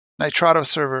Nitrado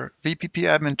server, VPP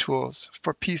Admin Tools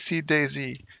for PC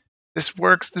DayZ. This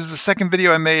works. This is the second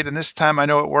video I made, and this time I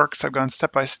know it works. I've gone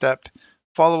step by step.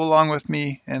 Follow along with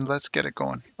me, and let's get it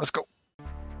going. Let's go.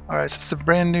 All right, so it's a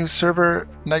brand new server,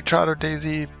 Nitrado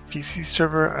DayZ PC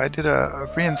server. I did a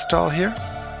reinstall here,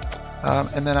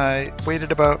 and then I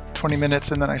waited about 20 minutes,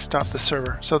 and then I stopped the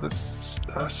server. So the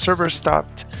server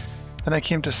stopped. Then I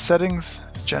came to Settings,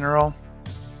 General,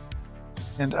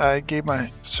 and I gave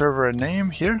my server a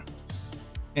name here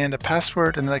and a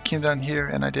password, and then I came down here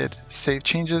and I did Save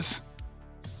Changes,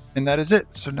 and that is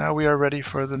it. So now we are ready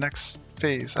for the next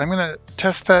phase. I'm going to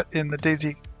test that in the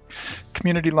DayZ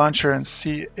community launcher and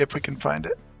see if we can find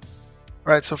it.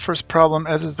 All right, so first problem,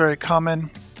 as is very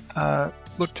common,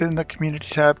 looked in the community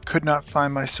tab, could not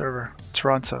find my server,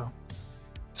 Toronto.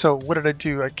 So what did I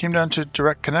do? I came down to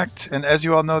Direct Connect, and as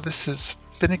you all know, this is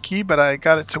finicky, but I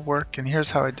got it to work, and here's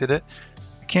how I did it.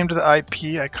 I came to the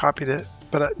IP, I copied it,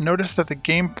 but I noticed that the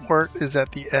game port is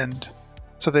at the end.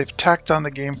 So they've tacked on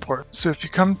the game port. So if you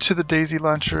come to the DayZ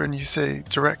launcher and you say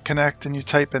Direct Connect and you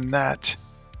type in that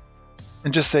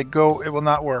and just say go, it will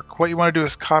not work. What you want to do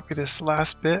is copy this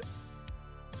last bit,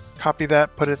 copy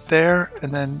that, put it there,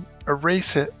 and then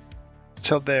erase it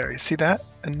till there. You see that?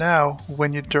 And now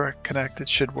when you Direct Connect, it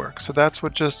should work. So that's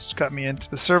what just got me into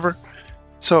the server.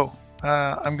 So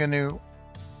I'm going to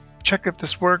check if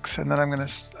this works, and then I'm going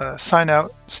to sign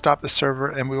out, stop the server,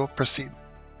 and we will proceed.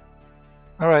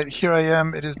 All right, here I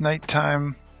am. It is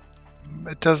nighttime.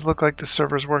 It does look like the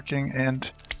server's working,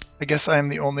 and I guess I am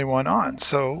the only one on.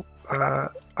 So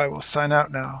I will sign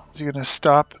out now. So you're going to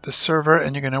stop the server,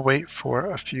 and you're going to wait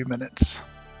for a few minutes.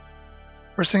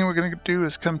 First thing we're going to do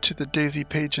is come to the DayZ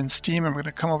page in Steam, and we're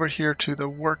going to come over here to the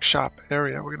workshop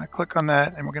area. We're going to click on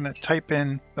that, and we're going to type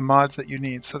in the mods that you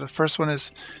need. So the first one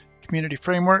is Community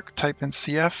Framework, type in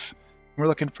CF. We're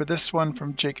looking for this one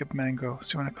from Jacob Mango.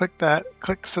 So you want to click that,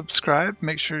 click subscribe,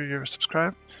 make sure you're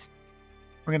subscribed.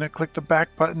 We're going to click the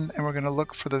back button, and we're going to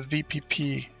look for the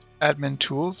VPP Admin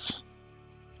Tools.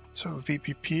 So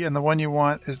VPP, and the one you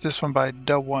want is this one by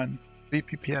Da1,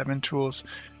 VPP Admin Tools.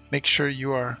 Make sure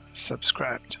you are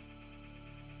subscribed.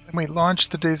 Then we launch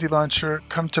the DayZ launcher,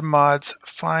 come to mods,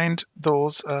 find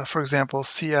those, for example,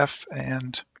 CF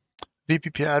and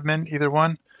VPP Admin, either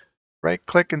one. Right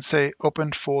click and say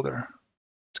Open Folder.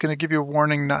 It's going to give you a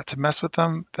warning not to mess with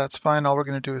them. That's fine. All we're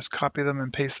going to do is copy them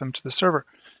and paste them to the server.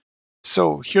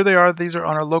 So here they are. These are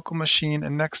on our local machine.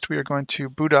 And next we are going to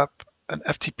boot up an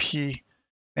FTP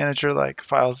manager like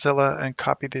FileZilla and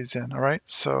copy these in. All right.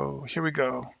 So here we go.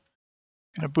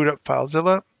 I'm going to boot up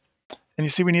FileZilla. And you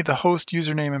see we need the host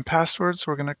username and password.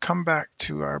 So we're going to come back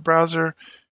to our browser.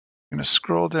 I'm going to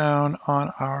scroll down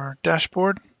on our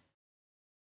dashboard.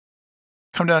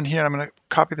 Come down here, I'm going to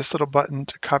copy this little button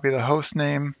to copy the host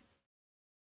name.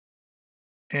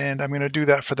 And I'm going to do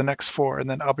that for the next 4, and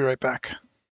then I'll be right back.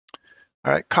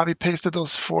 All right, copy pasted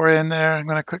those 4 in there. I'm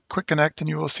going to click Quick Connect, and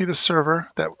you will see the server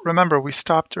that, remember, we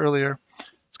stopped earlier.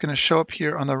 It's going to show up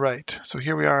here on the right. So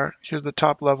here we are. Here's the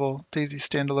top level, DayZ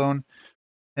standalone.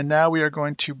 And now we are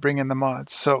going to bring in the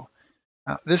mods. So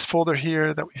this folder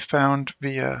here that we found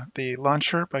via the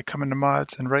launcher by coming to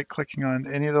mods and right-clicking on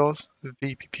any of those, the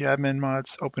VPP admin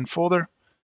mods, open folder,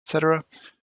 etc.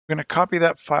 We're going to copy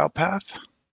that file path,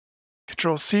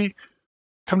 Control-C,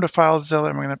 come to FileZilla,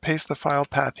 and we're going to paste the file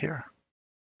path here,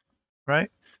 right?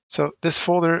 So this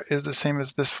folder is the same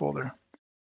as this folder.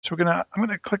 So I'm going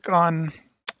to click on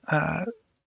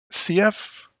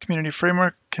CF, Community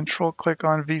Framework, Control-click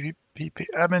on VPP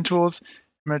Admin Tools.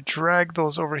 I'm going to drag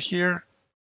those over here,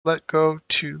 let go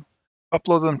to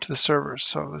upload them to the server.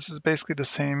 So this is basically the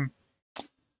same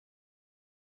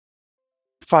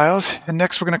files. And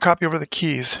next we're going to copy over the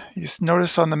keys. You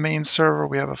notice on the main server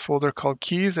we have a folder called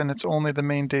keys, and it's only the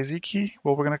main DayZ key.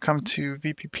 Well, we're going to come to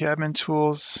VPP Admin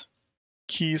Tools,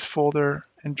 keys folder,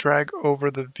 and drag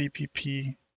over the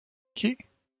VPP key.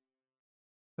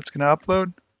 That's going to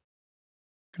upload.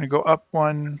 Going to go up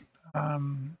one.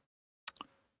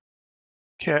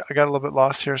 Okay, I got a little bit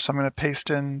lost here, so I'm going to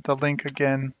paste in the link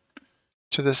again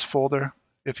to this folder.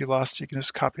 If you lost, you can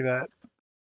just copy that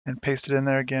and paste it in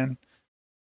there again.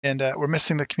 And we're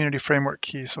missing the community framework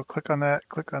key, so click on that,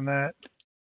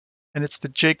 and it's the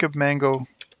Jacob Mango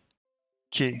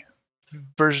key,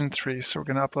 version 3. So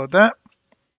we're going to upload that.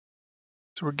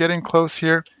 So we're getting close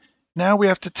here. Now we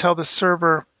have to tell the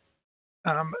server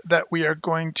that we are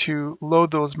going to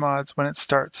load those mods when it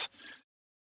starts.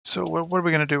 So what are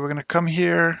we going to do? We're going to come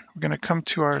here. We're going to come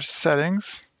to our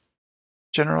settings,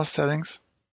 general settings.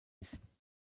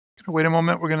 Wait a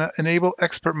moment. We're going to enable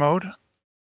expert mode.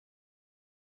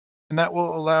 And that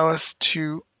will allow us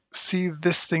to see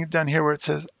this thing down here where it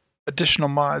says additional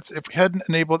mods. If we hadn't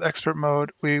enabled expert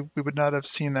mode, we would not have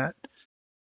seen that.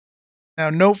 Now,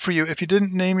 note for you, if you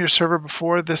didn't name your server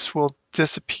before, this will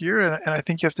disappear, and I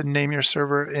think you have to name your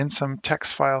server in some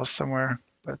text files somewhere,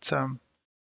 but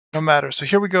no matter. So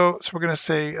here we go. So we're going to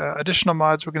say additional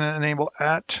mods. We're going to enable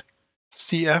at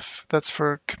CF, that's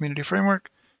for Community Framework,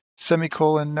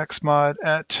 semicolon next mod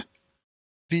at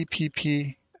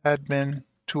VPP Admin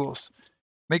Tools.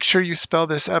 Make sure you spell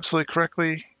this absolutely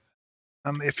correctly.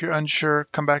 If you're unsure,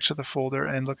 come back to the folder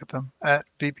and look at them at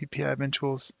VPP Admin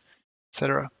Tools,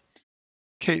 etc.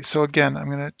 Okay, so again, I'm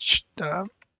going to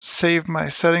save my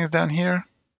settings down here.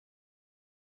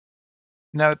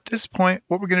 Now at this point,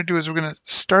 what we're going to do is we're going to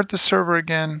start the server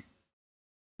again,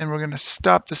 and we're going to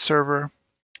stop the server,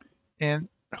 and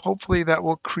hopefully that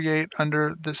will create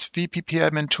under this VPP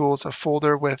Admin Tools a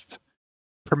folder with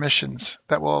permissions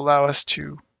that will allow us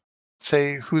to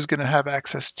say who's going to have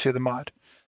access to the mod.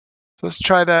 So let's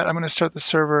try that. I'm going to start the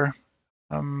server.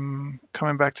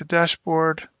 Coming back to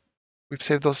dashboard. We've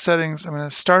saved those settings. I'm going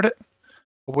to start it.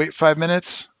 We'll wait 5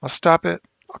 minutes. I'll stop it.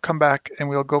 I'll come back and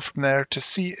we'll go from there to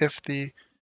see if the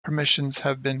permissions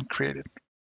have been created.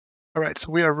 All right, so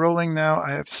we are rolling now.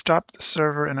 I have stopped the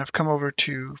server and I've come over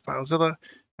to FileZilla.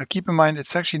 Now keep in mind,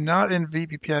 it's actually not in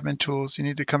VPP Admin Tools. You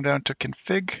need to come down to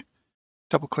Config,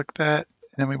 double click that,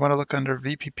 and then we want to look under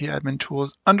VPP Admin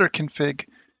Tools under Config.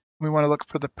 We want to look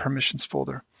for the permissions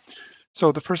folder.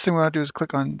 So the first thing we want to do is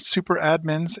click on Super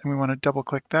Admins, and we want to double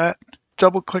click that.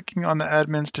 Double clicking on the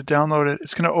admins to download it,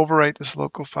 it's going to overwrite this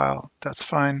local file. That's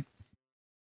fine.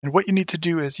 And what you need to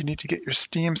do is you need to get your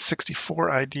Steam 64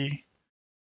 ID.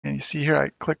 And you see here, I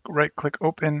right click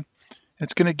open, and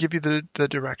it's going to give you the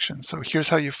direction. So here's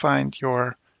how you find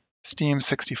your Steam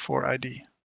 64 ID.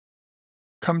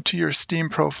 Come to your Steam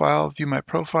profile, view my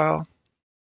profile,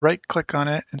 right click on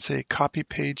it and say copy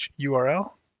page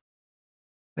URL.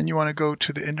 Then you want to go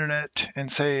to the internet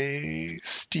and say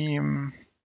Steam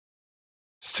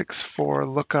 64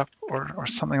 lookup or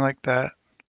something like that.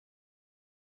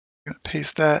 I'm going to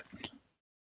paste that,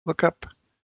 lookup,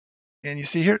 and you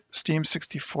see here, Steam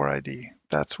 64 ID.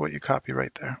 That's what you copy right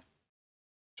there.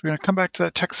 So we're going to come back to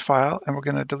that text file and we're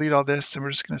going to delete all this and we're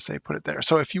just going to say put it there.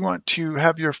 So if you want to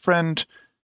have your friend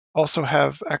also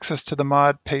have access to the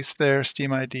mod, paste their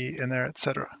Steam ID in there,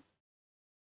 etc.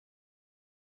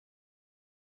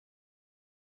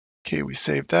 Okay, we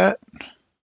saved that.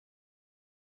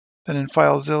 Then in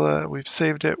FileZilla, we've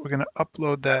saved it. We're going to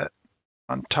upload that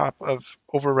on top of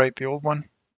overwrite the old one.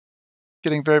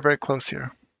 Getting very, very close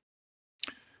here.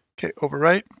 Okay,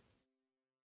 overwrite.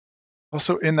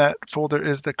 Also in that folder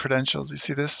is the credentials. You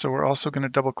see this? So we're also going to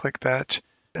double click that.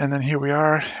 And then here we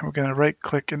are. And we're going to right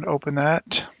click and open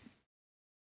that.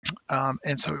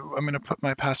 And so I'm going to put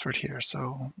my password here.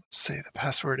 So let's say the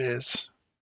password is,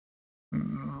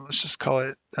 let's just call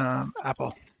it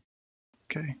Apple.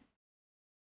 Okay.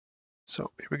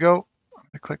 So here we go. I'm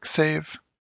going to click save.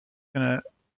 I'm going to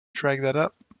drag that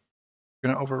up.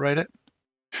 I'm going to overwrite it.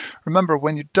 Remember,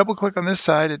 when you double click on this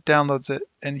side, it downloads it.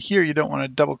 And here you don't want to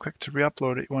double click to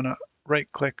re-upload it. You want to right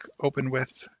click open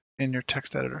with in your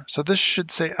text editor. So this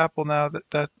should say Apple now.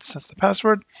 That's the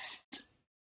password.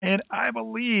 And I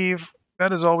believe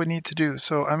that is all we need to do.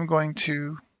 So I'm going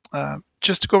to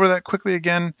just to go over that quickly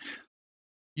again.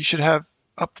 You should have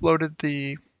uploaded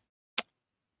the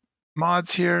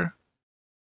mods here.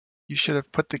 You should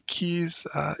have put the keys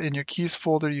in your keys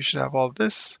folder. You should have all of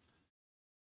this.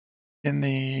 In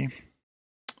the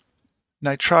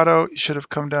Nitrado, you should have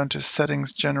come down to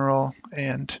settings, general,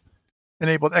 and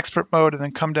enabled expert mode, and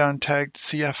then come down and tagged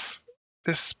CF,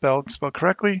 this spelled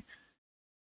correctly.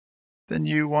 Then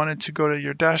you wanted to go to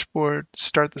your dashboard,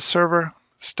 start the server,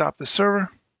 stop the server.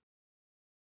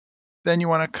 Then you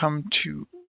want to come to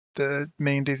the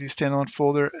main DayZ standalone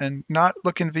folder and not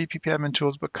look in VPP Admin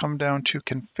Tools, but come down to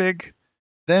Config,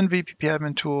 then VPP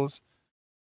Admin Tools,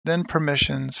 then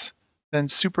Permissions, then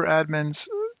Super Admins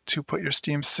to put your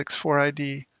Steam 64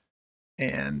 ID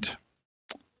and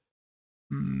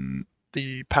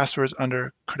the passwords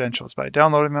under credentials by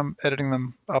downloading them, editing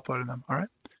them, uploading them. All right.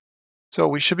 So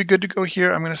we should be good to go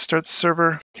here. I'm going to start the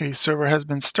server. Okay, server has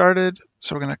been started.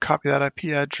 So we're going to copy that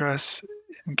IP address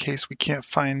in case we can't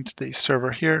find the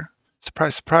server here.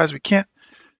 Surprise, surprise, we can't.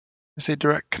 Say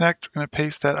direct connect. We're going to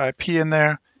paste that IP in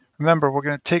there. Remember, we're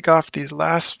going to take off these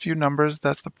last few numbers.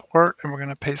 That's the port, and we're going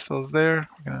to paste those there.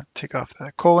 We're going to take off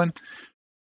that colon.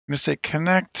 I'm going to say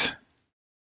connect.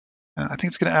 I think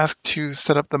it's going to ask to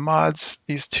set up the mods.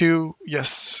 These two,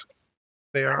 yes,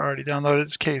 they are already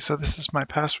downloaded. Okay, so this is my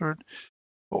password.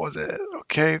 What was it?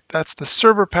 Okay, that's the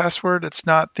server password. It's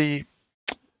not the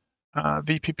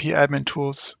VPP Admin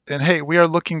Tools. And hey, we are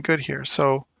looking good here.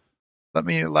 So Let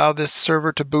me allow this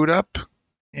server to boot up,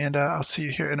 and I'll see you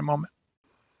here in a moment.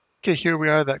 Okay, here we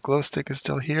are. That glow stick is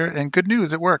still here, and good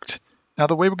news, it worked. Now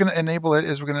the way we're going to enable it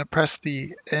is we're going to press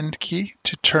the end key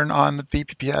to turn on the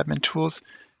VPP Admin Tools.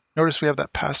 Notice we have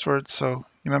that password, so you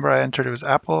remember I entered it was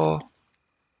Apple.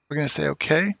 We're going to say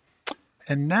OK,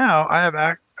 and now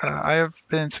I have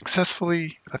been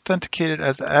successfully authenticated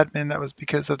as the admin. That was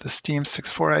because of the Steam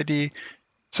 64 ID.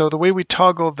 So the way we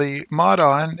toggle the mod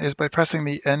on is by pressing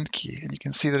the end key, and you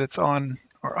can see that it's on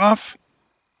or off.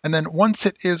 And then once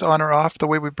it is on or off, the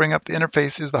way we bring up the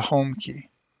interface is the home key.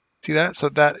 See that? So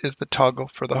that is the toggle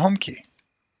for the home key.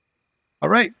 All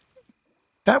right,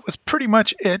 that was pretty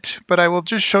much it, but I will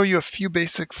just show you a few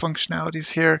basic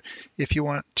functionalities here if you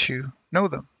want to know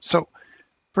them. So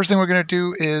first thing we're going to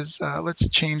do is let's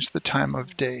change the time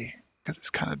of day because it's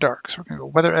kind of dark. So we're going to go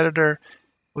weather editor.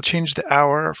 We'll change the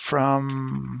hour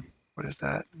from, what is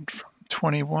that, from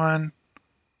 21.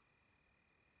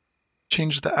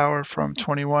 Change the hour from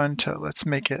 21 to, let's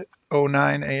make it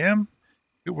 09 a.m.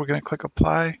 We're going to click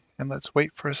apply, and let's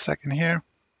wait for a second here.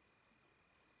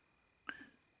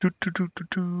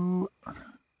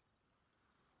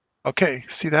 Okay,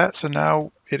 see that? So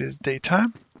now it is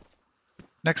daytime.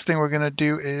 Next thing we're going to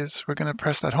do is we're going to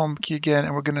press that home key again,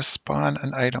 and we're going to spawn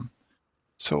an item.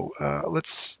 So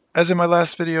let's, as in my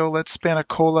last video, let's span a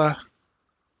cola.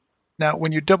 Now,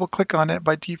 when you double click on it,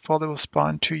 by default, it will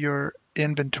spawn to your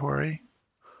inventory.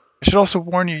 I should also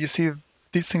warn you, you see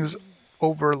these things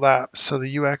overlap, so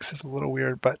the UX is a little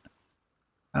weird, but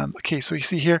okay, so you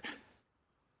see here,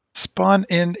 spawn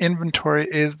in inventory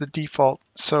is the default.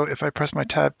 So if I press my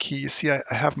tab key, you see I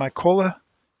have my cola.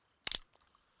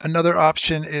 Another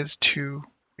option is to,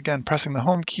 again, pressing the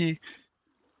home key,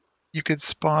 you could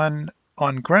spawn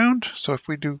on ground. So if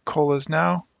we do colas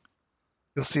now,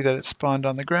 you'll see that it's spawned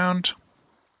on the ground.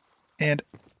 And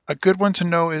a good one to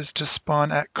know is to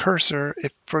spawn at cursor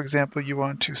if, for example, you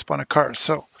want to spawn a car.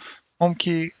 So home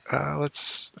key,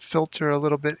 let's filter a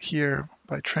little bit here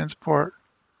by transport.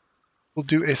 We'll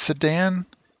do a sedan.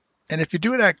 And if you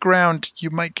do it at ground, you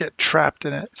might get trapped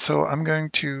in it. So I'm going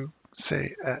to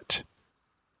say at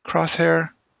crosshair.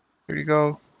 Here you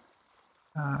go.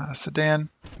 Sedan.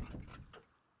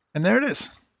 And there it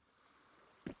is.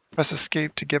 Press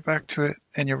escape to get back to it,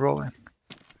 and you're rolling.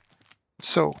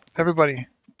 So everybody,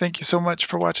 thank you so much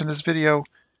for watching this video.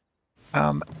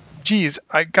 Geez,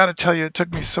 I gotta tell you, it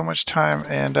took me so much time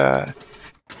and it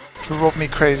drove me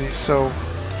crazy. So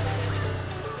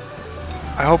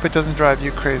I hope it doesn't drive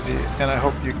you crazy, and I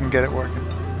hope you can get it working.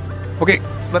 Okay,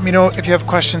 let me know if you have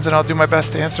questions, and I'll do my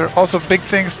best to answer. Also, big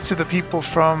thanks to the people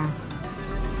from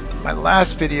my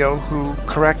last video who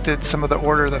corrected some of the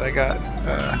order that I got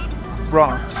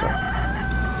wrong. So,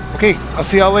 okay, I'll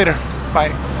see y'all later.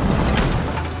 Bye.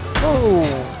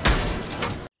 Oh.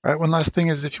 All right, one last thing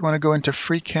is if you want to go into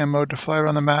free cam mode to fly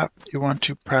around the map, you want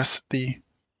to press the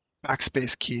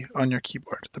backspace key on your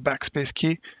keyboard, the backspace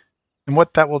key. And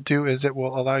what that will do is it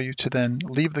will allow you to then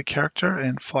leave the character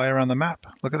and fly around the map.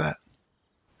 Look at that.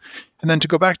 And then to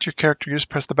go back to your character, you just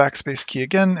press the backspace key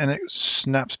again, and it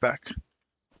snaps back.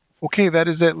 Okay, that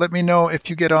is it. Let me know if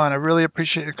you get on. I really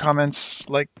appreciate your comments.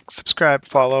 Like, subscribe,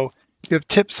 follow. If you have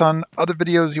tips on other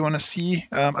videos you want to see,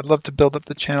 I'd love to build up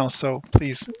the channel. So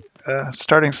please,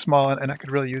 starting small, and I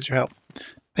could really use your help.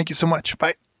 Thank you so much.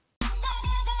 Bye.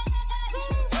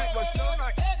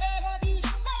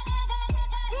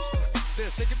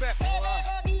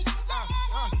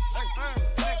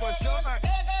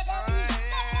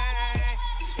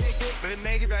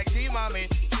 Make it back, see mommy.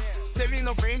 Saving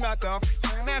no frame back up.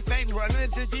 Man, fake running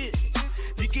into it.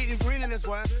 You getting green in this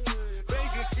one.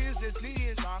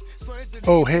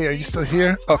 Oh, hey, are you still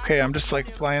here? Okay, I'm just like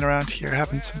flying around here,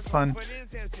 having some fun.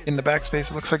 In the backspace,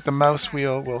 it looks like the mouse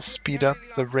wheel will speed up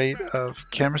the rate of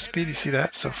camera speed. You see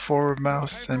that? So forward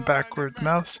mouse and backward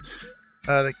mouse.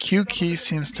 The Q key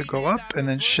seems to go up, and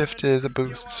then shift is a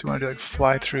boost. So you want to do like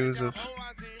fly-throughs of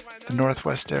the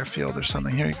Northwest Airfield or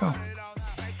something. Here you go.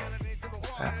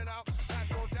 That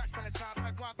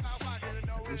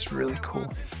is really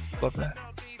cool. Love that.